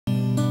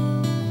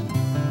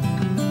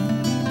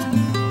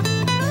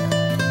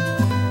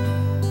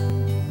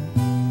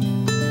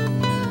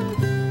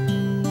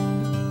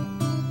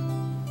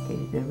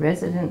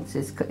residence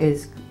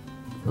is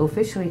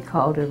officially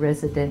called a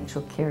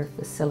residential care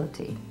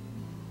facility,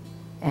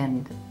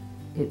 and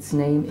its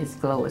name is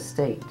Glow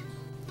Estate.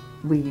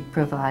 We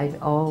provide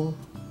all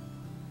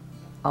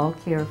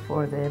care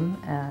for them.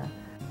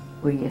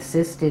 We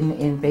assist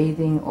in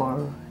bathing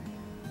or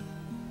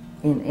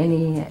in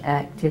any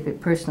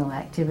personal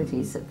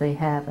activities that they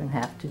have and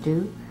have to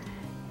do,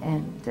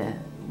 and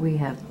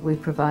we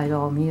provide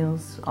all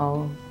meals.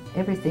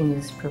 Everything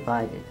is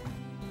provided.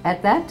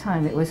 At that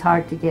time, it was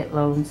hard to get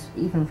loans,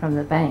 even from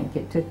the bank.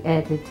 It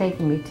had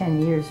taken me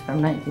 10 years,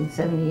 from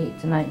 1978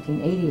 to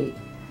 1988,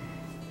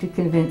 to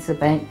convince a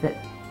bank that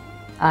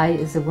I,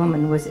 as a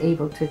woman, was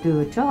able to do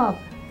a job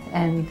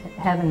and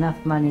have enough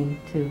money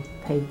to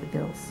pay the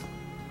bills.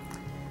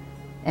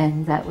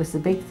 And that was the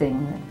big thing.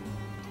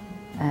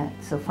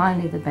 So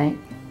finally the bank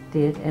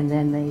did, and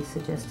then they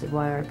suggested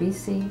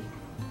YRBC,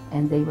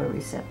 and they were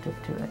receptive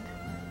to it.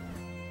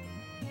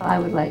 I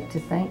would like to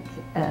thank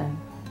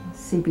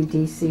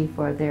CBDC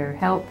for their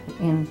help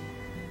in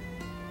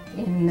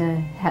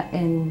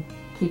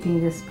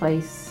keeping this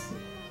place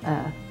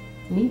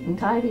neat and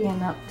tidy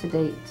and up to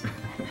date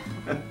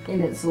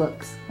in its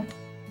looks.